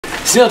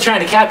Still trying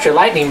to capture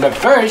lightning, but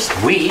first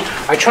we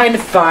are trying to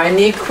find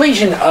the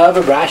equation of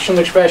a rational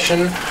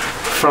expression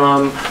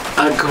from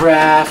a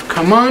graph.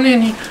 Come on,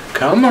 Annie.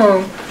 Come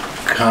on.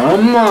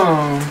 Come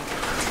on.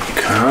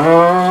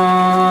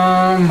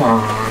 Come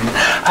on.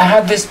 I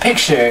have this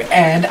picture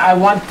and I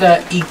want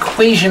the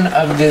equation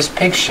of this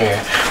picture.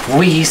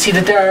 We see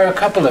that there are a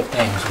couple of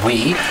things.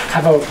 We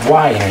have a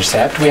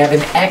y-intercept, we have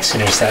an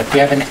x-intercept, we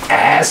have an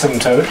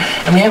asymptote,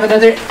 and we have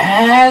another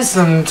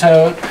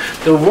asymptote.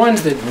 The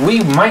ones that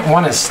we might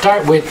want to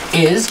start with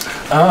is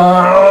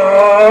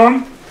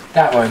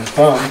that one.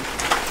 Boom.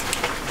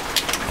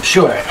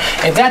 Sure.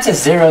 If that's a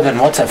 0, then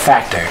what's a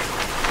factor?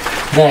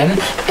 Then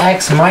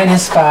x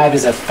minus 5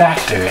 is a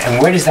factor. And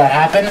where does that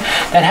happen?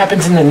 That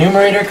happens in the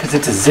numerator because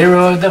it's a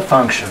 0 of the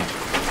function.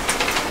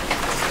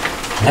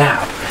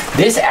 Now,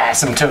 this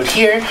asymptote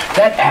here,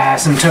 that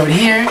asymptote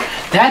here,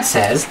 that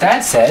says,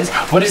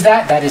 what is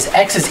that? That is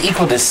x is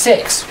equal to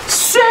 6.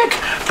 Sick!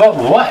 But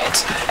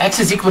what? X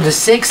is equal to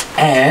 6,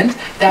 and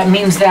that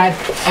means that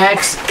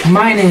x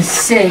minus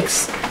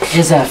 6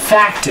 is a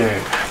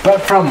factor.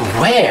 But from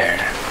where?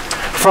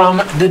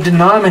 From the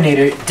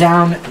denominator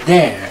down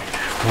there.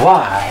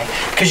 Why?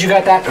 Because you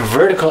got that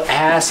vertical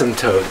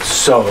asymptote.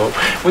 So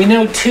we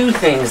know two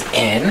things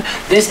in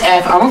this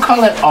f. I'm gonna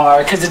call it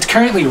r because it's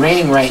currently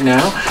raining right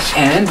now,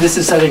 and this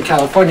is Southern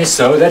California,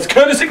 so that's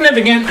kind of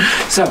significant.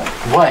 So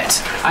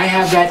what? I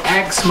have that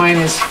x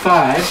minus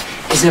 5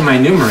 is in my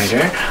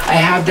numerator. I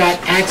have that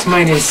x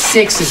minus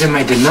 6 is in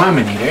my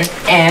denominator.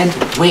 And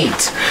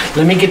wait,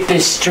 let me get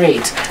this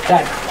straight.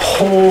 That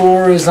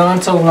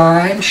horizontal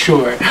line,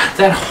 sure,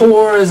 that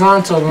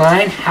horizontal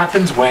line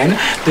happens when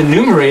the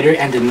numerator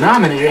and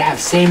denominator have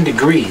same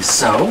degrees.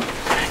 So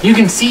you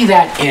can see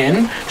that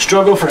in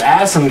Struggle for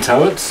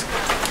Asymptotes.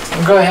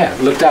 Go ahead,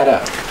 look that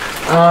up.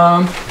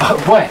 But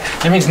what?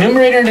 That means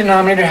numerator and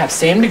denominator have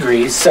same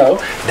degrees,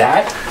 so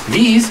that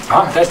these,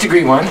 that's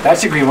degree 1,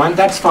 that's degree 1,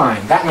 that's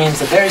fine. That means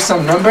that there is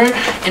some number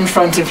in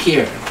front of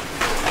here.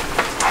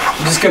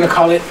 I'm just gonna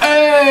call it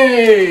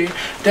A.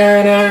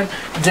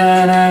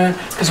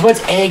 Because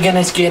what's A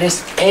gonna get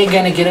us? A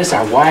gonna get us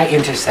our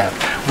y-intercept.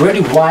 Where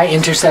do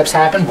y-intercepts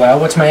happen? Well,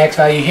 what's my x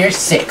value here?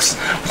 6.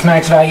 What's my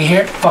x value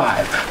here?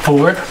 5,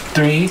 4,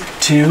 3,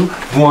 2,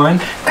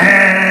 1.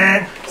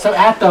 So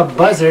at the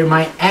buzzer,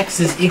 my x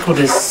is equal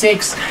to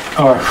 6,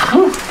 or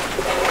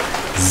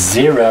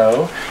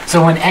 0.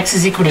 So when x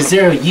is equal to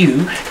 0,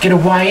 you get a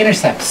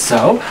y-intercept.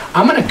 So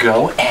I'm going to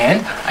go,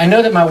 and I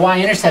know that my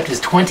y-intercept is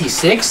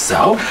 26,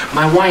 so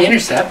my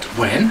y-intercept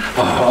when,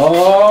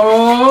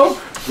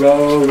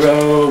 row,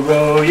 row,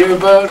 row your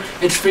boat,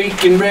 it's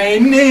freaking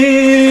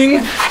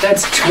raining.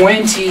 That's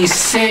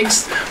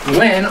 26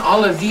 when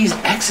all of these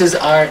x's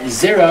are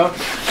 0.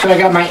 So I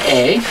got my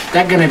a,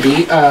 that's going to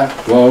be,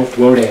 whoa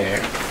there.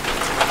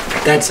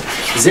 That's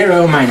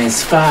 0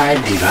 minus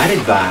 5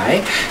 divided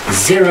by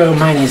 0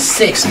 minus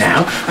 6.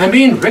 Now, I'm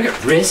being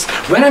rigorous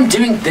when I'm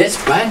doing this,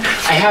 but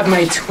I have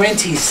my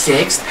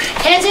 26th.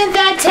 Isn't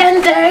that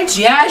 10/3?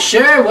 Yeah,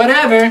 sure,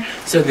 whatever.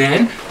 So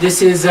then,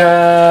 this is,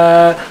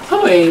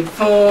 wait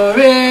for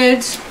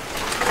it.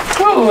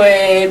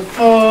 Wait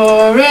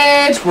for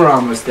it. We're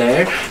almost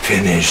there.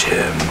 Finish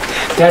him.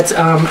 That's,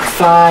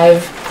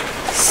 5,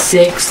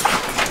 6,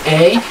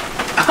 A.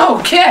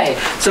 Okay,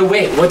 so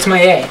wait, what's my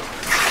A?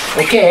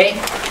 Okay,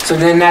 so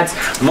then that's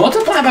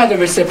multiplied by the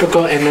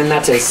reciprocal, and then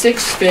that's a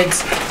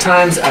 6/5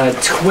 times a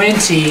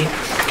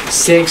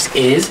 26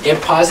 is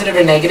it positive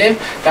or negative?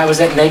 That was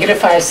at negative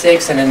 5,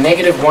 6 and a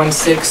negative 1,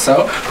 6.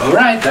 So, all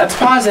right, that's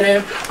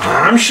positive.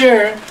 I'm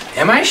sure.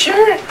 Am I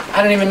sure?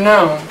 I don't even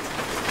know.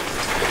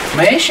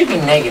 My A should be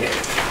negative.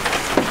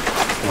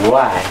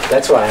 Why?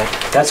 That's why.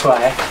 That's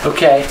why.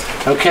 Okay.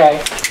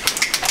 Okay.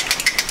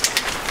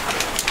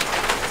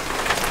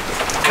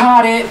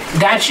 Got it.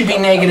 That should be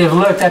negative.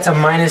 Look, that's a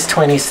minus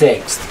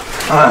 26.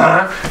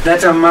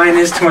 That's a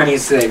minus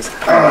 26.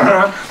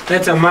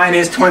 That's a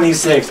minus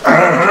 26.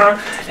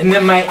 And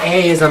then my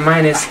A is a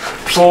minus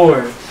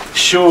 4.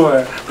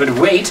 Sure. But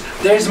wait,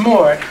 there's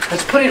more.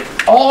 Let's put it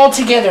all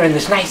together in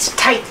this nice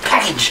tight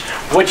package.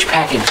 Which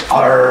package?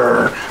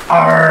 R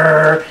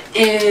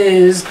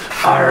is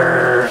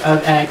R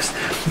of x.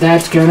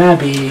 That's gonna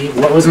be,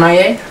 what was my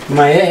A?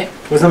 My A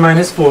was a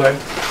minus 4.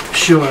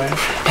 Sure.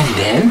 And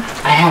then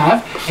I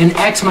have an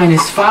x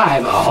minus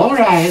 5.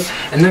 Alright.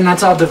 And then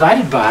that's all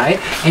divided by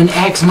an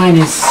x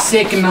minus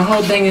 6. And the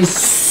whole thing is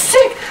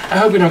sick. I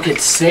hope we don't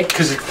get sick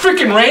because it's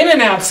freaking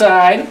raining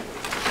outside.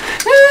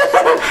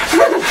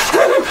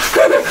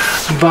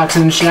 Box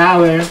and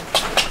shower.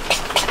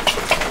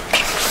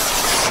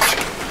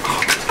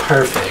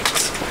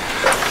 Perfect.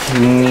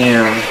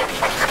 Yeah.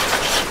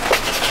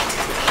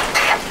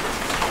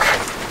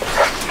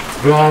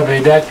 Rubber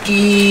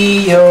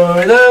ducky,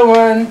 you're the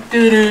one,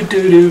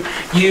 doo-doo-doo-doo.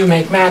 You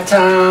make math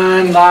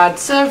time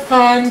lots of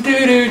fun,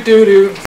 doo-doo-doo-doo.